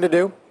were trying to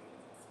do?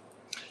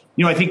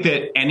 I think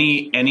that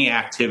any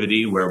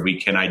activity where we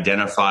can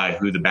identify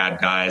who the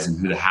bad guys and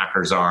who the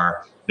hackers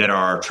are that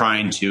are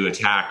trying to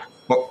attack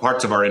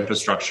parts of our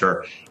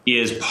infrastructure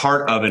is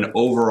part of an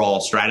overall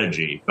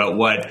strategy. But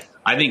what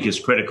I think is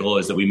critical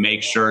is that we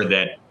make sure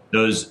that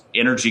those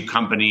energy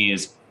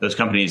companies, those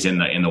companies in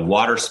the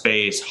water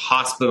space,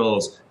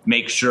 hospitals,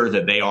 make sure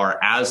that they are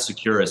as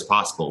secure as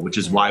possible, which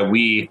is why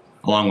we,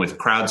 along with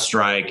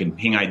CrowdStrike and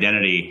Ping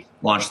Identity,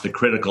 launched the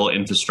Critical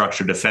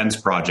Infrastructure Defense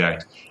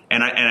Project.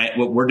 And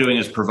what we're doing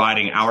is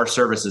providing our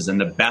services and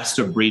the best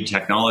of breed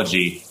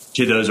technology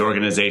to those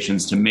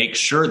organizations to make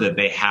sure that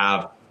they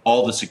have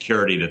all the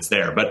security that's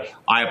there. But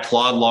I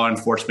applaud law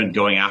enforcement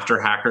going after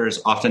hackers.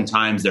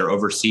 Oftentimes they're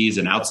overseas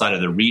and outside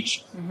of the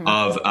reach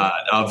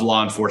of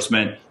law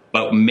enforcement,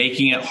 but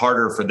making it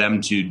harder for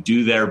them to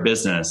do their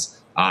business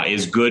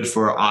is good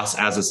for us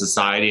as a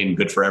society and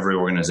good for every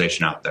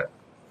organization out there.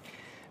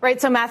 Right.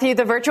 So, Matthew,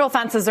 the virtual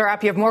fences are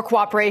up. You have more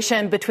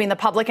cooperation between the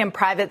public and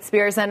private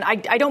spheres. And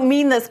I don't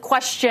mean this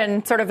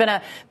question sort of in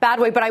a bad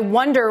way, but I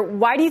wonder,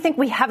 why do you think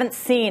we haven't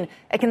seen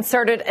a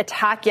concerted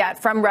attack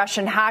yet from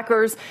Russian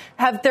hackers?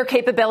 Have their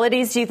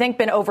capabilities, do you think,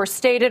 been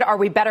overstated? Are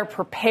we better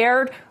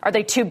prepared? Are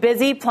they too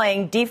busy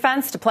playing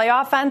defense to play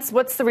offense?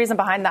 What's the reason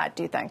behind that,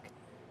 do you think?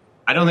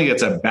 I don't think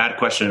it's a bad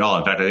question at all.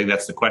 In fact, I think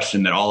that's the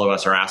question that all of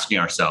us are asking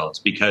ourselves,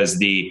 because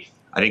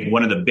I think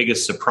one of the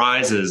biggest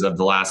surprises of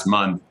the last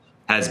month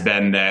has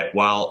been that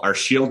while our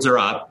shields are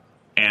up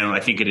and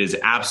I think it is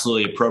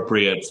absolutely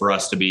appropriate for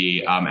us to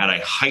be at a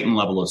heightened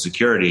level of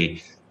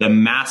security. The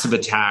massive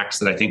attacks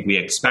that I think we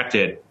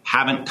expected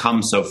haven't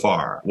come so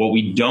far. What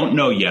we don't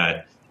know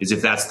yet is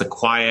if that's the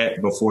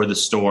quiet before the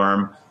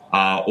storm,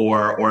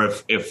 or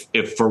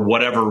if for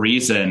whatever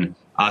reason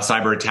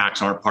cyber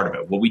attacks aren't part of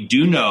it. What we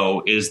do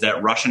know is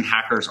that Russian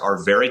hackers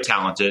are very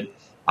talented,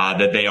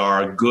 that they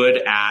are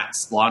good at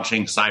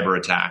launching cyber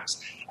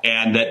attacks,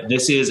 and that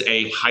this is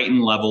a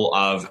heightened level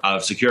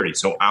of security.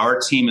 So our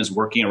team is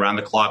working around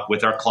the clock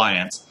with our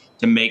clients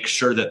to make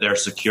sure that they're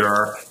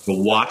secure, to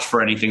watch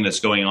for anything that's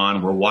going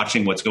on. We're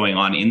watching what's going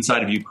on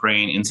inside of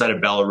Ukraine, inside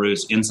of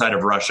Belarus, inside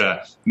of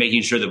Russia,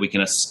 making sure that we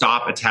can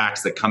stop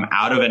attacks that come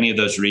out of any of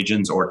those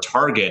regions or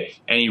target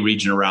any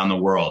region around the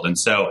world. And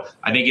so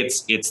I think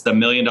it's the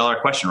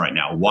million-dollar question right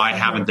now. Why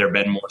haven't there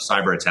been more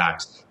cyber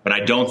attacks? But I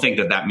don't think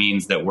that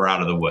means that we're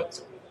out of the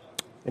woods.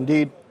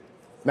 Indeed.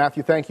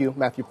 Matthew, thank you.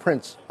 Matthew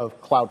Prince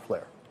of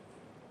Cloudflare.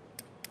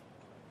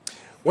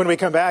 When we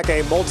come back,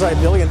 a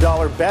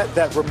multi-billion-dollar bet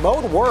that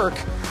remote work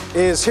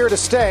is here to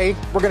stay.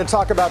 We're going to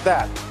talk about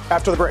that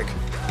after the break.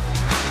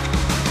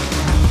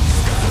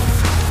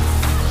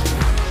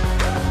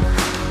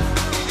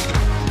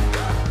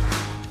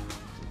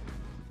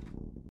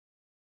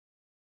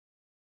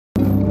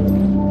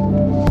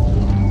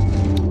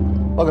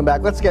 Welcome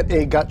back. Let's get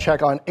a gut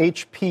check on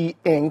HP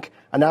Inc.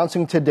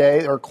 announcing today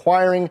they're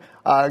acquiring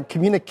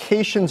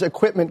communications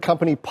equipment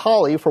company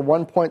Poly for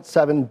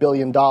 $1.7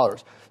 billion.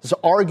 This is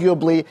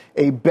arguably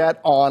a bet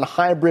on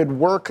hybrid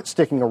work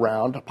sticking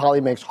around. Poly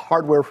makes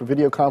hardware for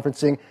video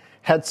conferencing,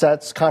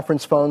 headsets,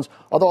 conference phones.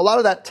 Although a lot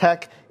of that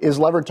tech is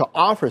levered to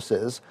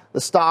offices,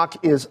 the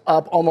stock is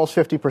up almost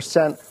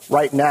 50%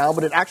 right now,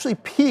 but it actually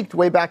peaked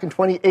way back in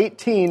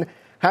 2018,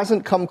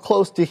 hasn't come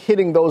close to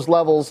hitting those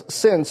levels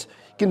since.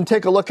 You can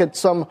take a look at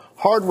some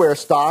hardware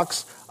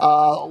stocks,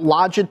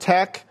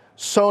 Logitech,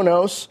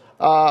 Sonos.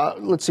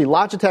 Let's see,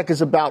 Logitech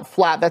is about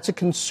flat. That's a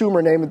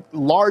consumer name,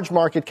 large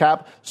market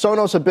cap.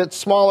 Sonos a bit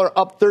smaller,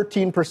 up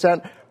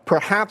 13%,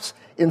 perhaps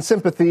in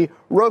sympathy.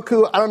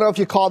 Roku, I don't know if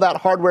you call that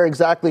hardware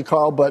exactly,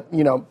 Carl, but,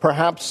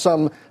 perhaps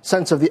some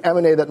sense of the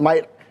M&A that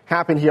might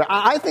happen here.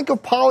 I think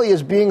of Poly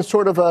as being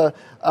sort of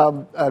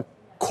a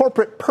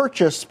corporate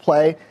purchase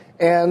play,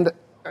 and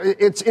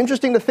it's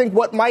interesting to think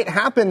what might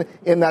happen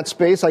in that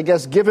space, I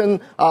guess, given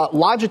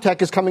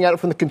Logitech is coming at it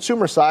from the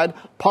consumer side,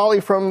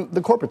 Poly from the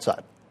corporate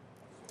side.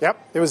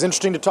 Yep. It was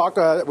interesting to talk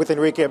with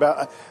Enrique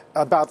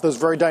about those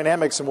very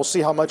dynamics, and we'll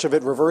see how much of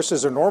it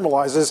reverses or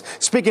normalizes.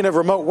 Speaking of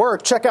remote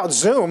work, check out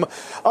Zoom,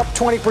 up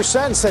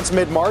 20% since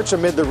mid-March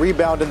amid the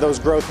rebound in those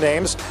growth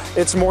names.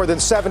 It's more than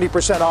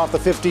 70% off the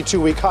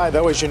 52-week high,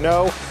 though, as you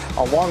know.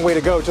 A long way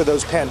to go to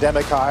those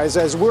pandemic highs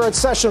as we're at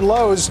session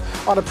lows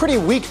on a pretty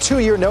weak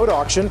 2-year note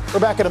auction. We're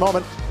back in a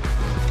moment.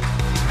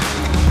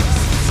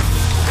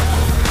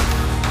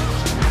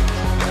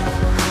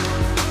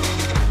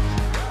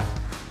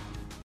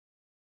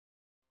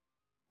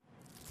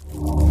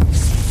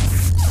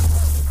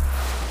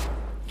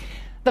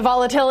 The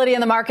volatility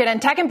in the market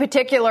and tech in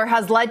particular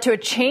has led to a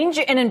change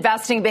in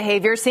investing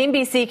behavior.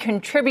 CNBC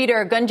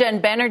contributor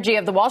Gunjan Banerjee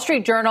of the Wall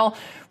Street Journal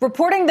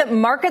reporting that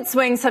market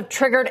swings have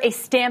triggered a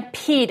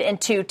stampede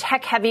into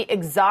tech-heavy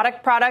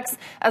exotic products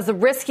as the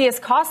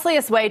riskiest,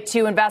 costliest way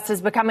to invest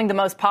is becoming the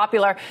most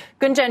popular.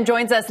 Gunjan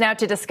joins us now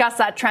to discuss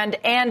that trend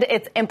and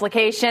its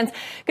implications.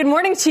 Good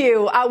morning to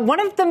you.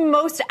 One of the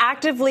most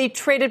actively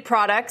traded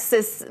products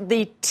is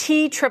the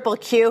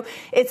TQQQ.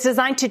 It's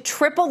designed to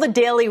triple the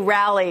daily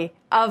rally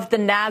of the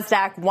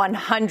NASDAQ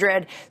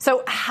 100.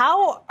 So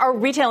how are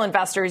retail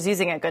investors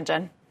using it,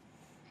 Gunjan?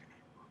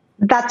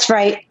 That's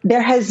right.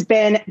 There has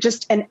been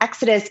just an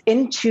exodus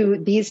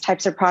into these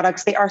types of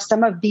products. They are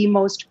some of the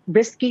most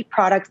risky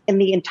products in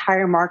the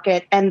entire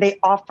market, and they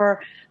offer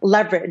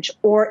leverage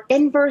or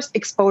inverse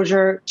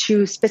exposure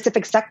to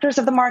specific sectors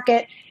of the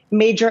market,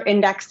 major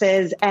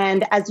indexes.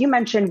 And as you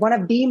mentioned, one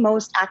of the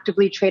most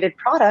actively traded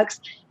products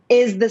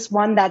is this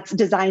one that's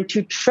designed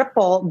to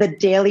triple the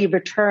daily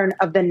return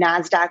of the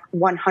NASDAQ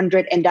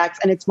 100 index.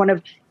 And it's one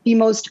of the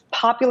most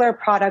popular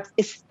products,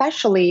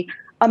 especially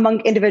among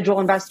individual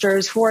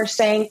investors who are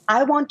saying,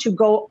 I want to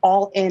go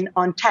all in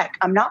on tech.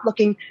 I'm not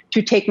looking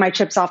to take my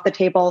chips off the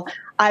table.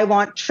 I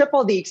want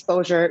triple the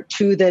exposure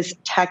to this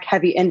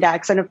tech-heavy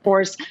index. And of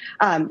course,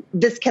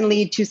 this can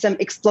lead to some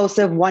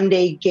explosive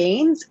one-day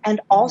gains and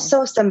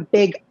also some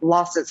big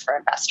losses for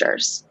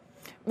investors.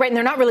 Right, and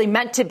they're not really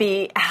meant to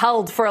be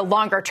held for a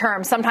longer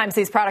term. Sometimes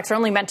these products are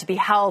only meant to be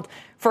held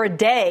for a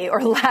day or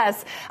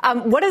less.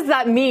 What does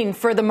that mean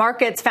for the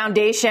market's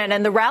foundation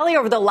and the rally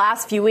over the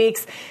last few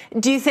weeks?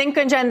 Do you think,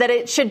 Gunjan, that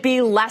it should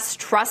be less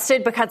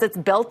trusted because it's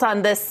built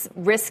on this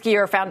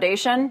riskier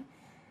foundation?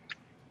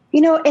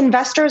 You know,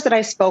 investors that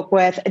I spoke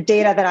with,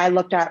 data that I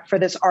looked at for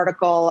this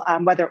article,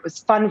 whether it was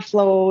fund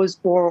flows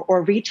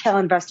or retail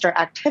investor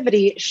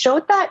activity,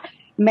 showed that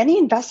many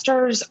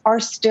investors are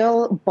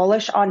still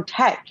bullish on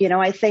tech. You know,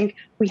 I think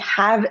we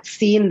have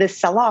seen this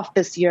sell-off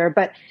this year,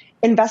 but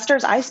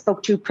investors I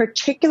spoke to,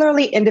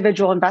 particularly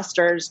individual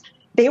investors,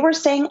 they were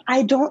saying,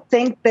 I don't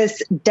think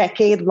this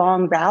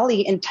decade-long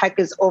rally in tech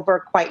is over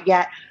quite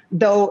yet,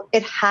 though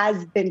it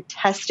has been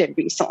tested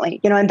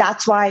recently. And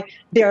that's why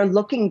they're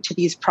looking to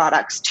these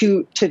products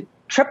to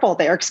triple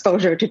their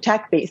exposure to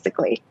tech,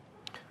 basically.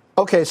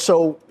 Okay,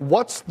 so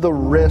what's the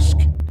risk?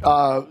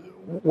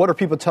 What are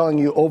people telling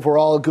you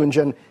overall,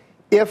 Gunjan,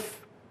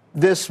 if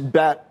this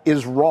bet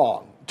is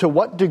wrong? To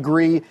what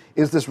degree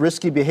is this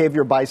risky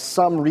behavior by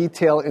some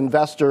retail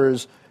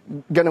investors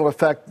going to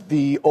affect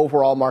the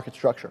overall market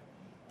structure?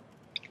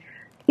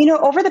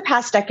 Over the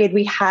past decade,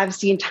 we have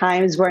seen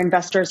times where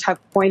investors have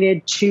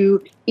pointed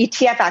to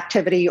ETF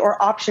activity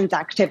or options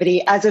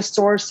activity as a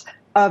source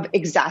of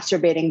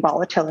exacerbating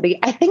volatility.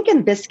 I think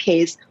in this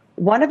case,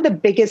 one of the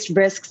biggest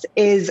risks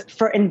is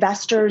for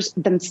investors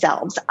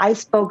themselves. I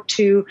spoke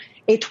to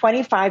a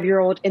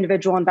 25-year-old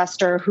individual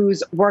investor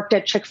who's worked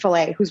at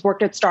Chick-fil-A, who's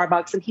worked at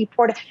Starbucks, and he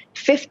poured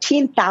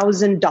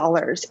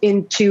 $15,000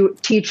 into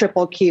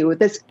TQQQ,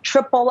 this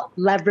triple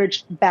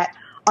leveraged bet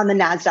on the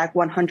NASDAQ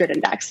 100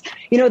 index.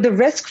 The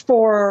risk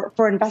for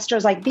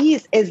investors like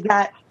these is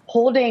that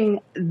holding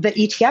the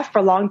ETF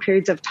for long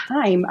periods of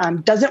time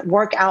doesn't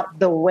work out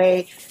the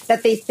way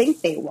that they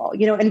think they will.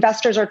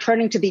 Investors are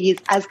turning to these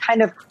as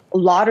kind of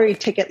lottery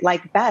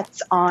ticket-like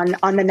bets on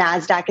the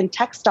NASDAQ and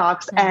tech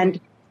stocks, and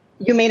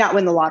you may not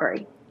win the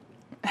lottery.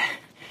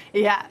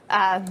 Yeah,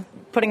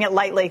 putting it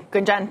lightly.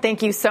 Gunjan,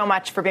 thank you so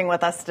much for being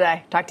with us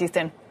today. Talk to you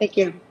soon. Thank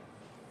you.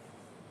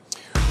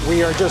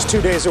 We are just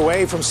 2 days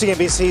away from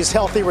CNBC's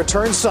Healthy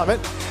Returns Summit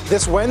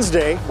this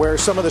Wednesday, where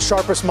some of the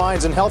sharpest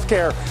minds in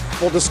healthcare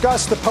will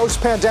discuss the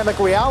post-pandemic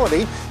reality.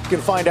 You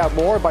can find out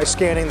more by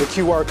scanning the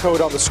QR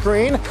code on the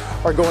screen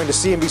or going to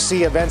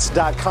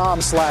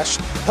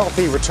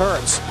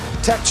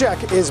cnbcevents.com/healthyreturns. Tech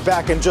Check is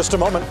back in just a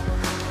moment.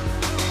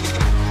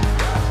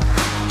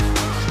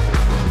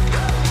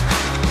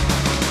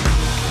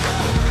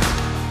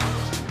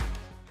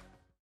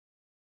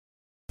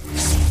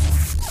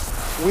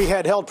 We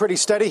had held pretty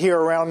steady here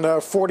around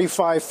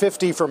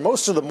 45.50 for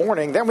most of the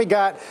morning. Then we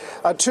got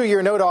a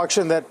 2-year note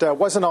auction that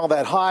wasn't all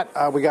that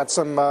hot. We got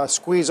some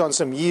squeeze on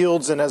some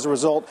yields, and as a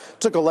result,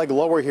 took a leg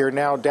lower here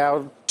now,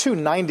 down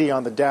 290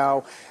 on the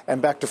Dow and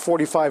back to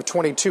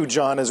 45.22,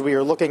 John, as we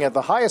are looking at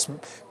the highest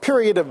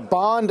period of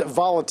bond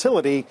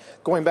volatility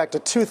going back to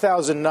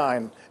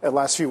 2009 at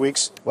last few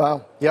weeks.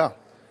 Wow, yeah.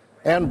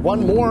 And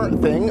one more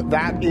thing,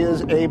 that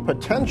is a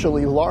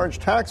potentially large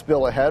tax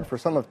bill ahead for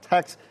some of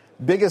tech's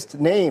biggest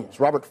names.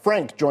 Robert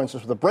Frank joins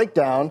us with a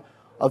breakdown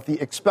of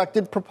the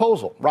expected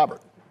proposal. Robert.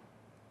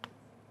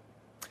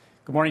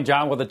 Good morning,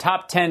 John. Well, the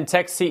top 10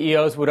 tech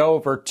CEOs would owe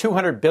over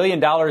 $200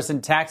 billion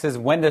in taxes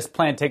when this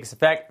plan takes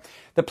effect.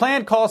 The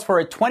plan calls for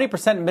a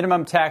 20%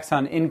 minimum tax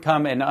on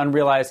income and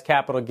unrealized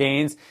capital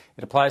gains.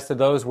 It applies to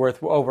those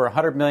worth over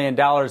 $100 million,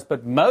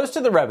 but most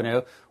of the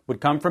revenue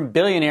would come from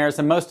billionaires,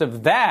 and most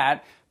of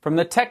that from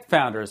the tech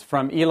founders.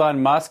 From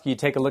Elon Musk, you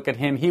take a look at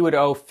him, he would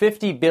owe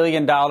 $50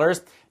 billion.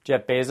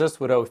 Jeff Bezos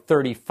would owe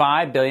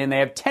 $35 billion. They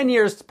have 10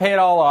 years to pay it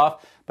all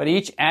off, but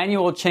each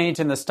annual change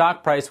in the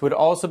stock price would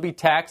also be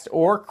taxed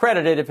or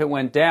credited if it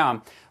went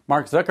down.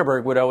 Mark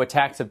Zuckerberg would owe a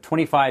tax of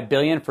 $25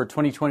 billion for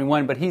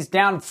 2021, but he's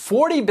down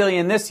 $40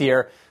 billion this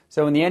year.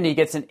 So in the end, he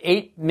gets an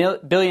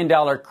 $8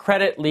 billion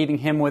credit, leaving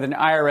him with an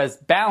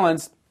IRS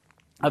balance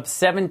of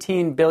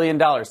 $17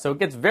 billion. So it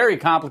gets very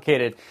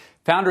complicated.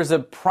 Founders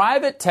of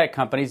private tech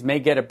companies may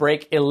get a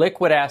break.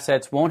 Illiquid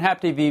assets won't have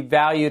to be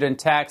valued and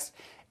taxed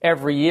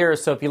every year.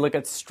 So if you look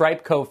at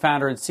Stripe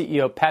co-founder and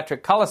CEO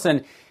Patrick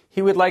Collison, he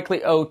would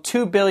likely owe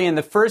 $2 billion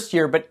the first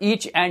year, but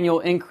each annual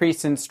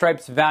increase in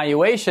Stripe's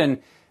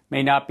valuation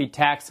may not be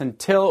taxed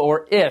until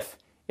or if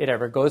it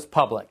ever goes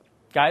public.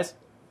 Guys?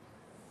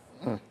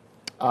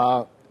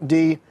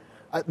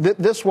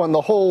 This one,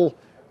 the whole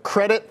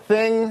credit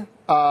thing,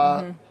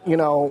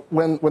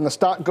 when the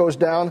stock goes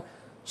down,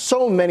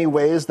 so many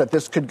ways that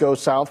this could go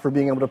south for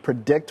being able to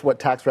predict what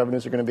tax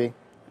revenues are going to be.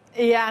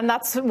 Yeah, and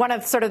that's one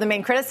of sort of the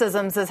main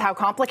criticisms is how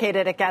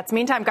complicated it gets.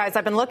 Meantime, guys,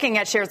 I've been looking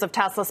at shares of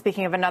Tesla,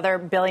 speaking of another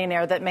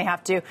billionaire that may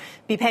have to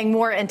be paying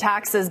more in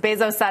taxes.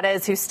 Bezos, that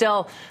is, who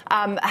still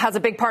has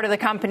a big part of the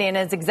company and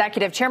is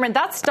executive chairman.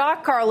 That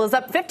stock, Carl, is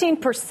up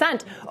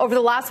 15% over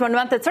the last 1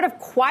 month. It's sort of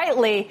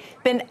quietly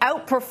been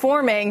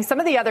outperforming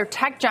some of the other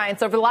tech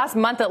giants over the last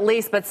month at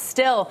least, but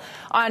still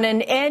on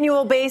an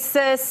annual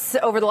basis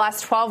over the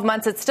last 12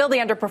 months, it's still the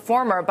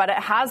underperformer, but it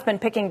has been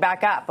picking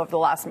back up over the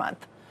last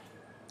month.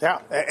 Yeah,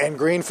 and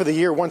green for the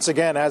year once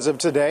again as of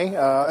today,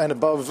 and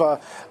above,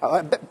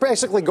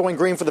 basically going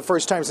green for the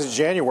first time since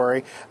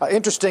January.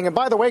 Interesting. And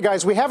by the way,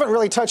 guys, we haven't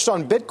really touched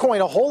on Bitcoin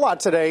a whole lot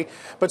today.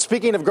 But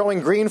speaking of going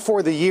green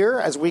for the year,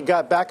 as we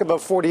got back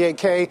above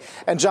 48K,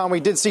 and John, we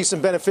did see some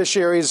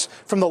beneficiaries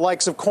from the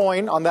likes of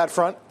Coin on that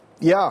front.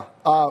 Yeah,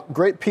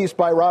 great piece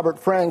by Robert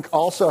Frank.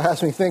 Also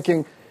has me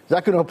thinking, is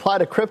that going to apply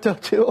to crypto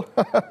too?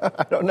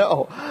 I don't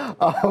know.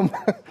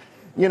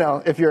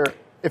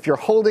 If you're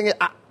holding it.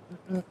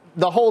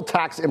 The whole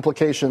tax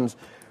implications,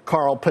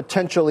 Carl,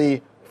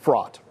 potentially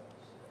fraught.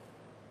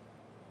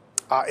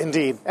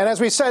 Indeed. And as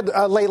we said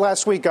late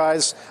last week,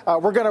 guys,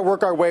 we're going to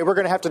work our way. We're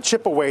going to have to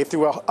chip away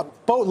through a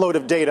boatload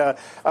of data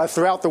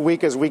throughout the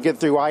week as we get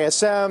through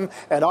ISM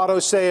and auto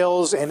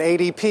sales and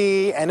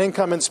ADP and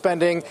income and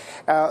spending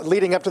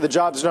leading up to the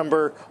jobs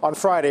number on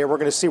Friday. We're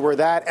going to see where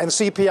that and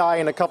CPI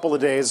in a couple of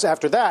days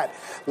after that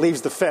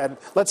leaves the Fed.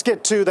 Let's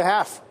get to the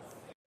half.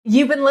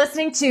 You've been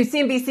listening to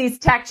CNBC's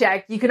Tech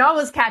Check. You can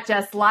always catch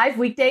us live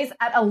weekdays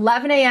at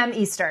 11 a.m.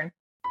 Eastern.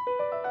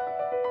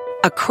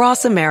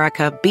 Across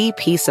America,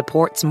 BP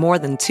supports more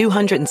than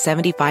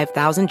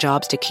 275,000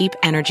 jobs to keep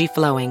energy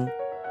flowing.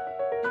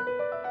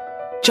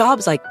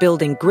 Jobs like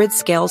building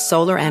grid-scale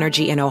solar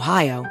energy in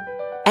Ohio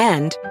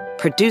and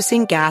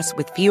producing gas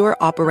with fewer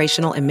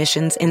operational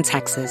emissions in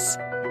Texas.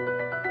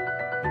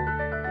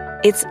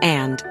 It's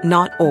and,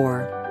 not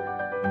or.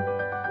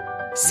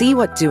 See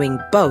what doing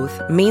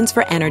both means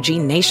for energy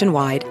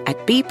nationwide at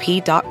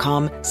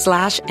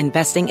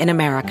bp.com/investing in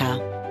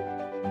America.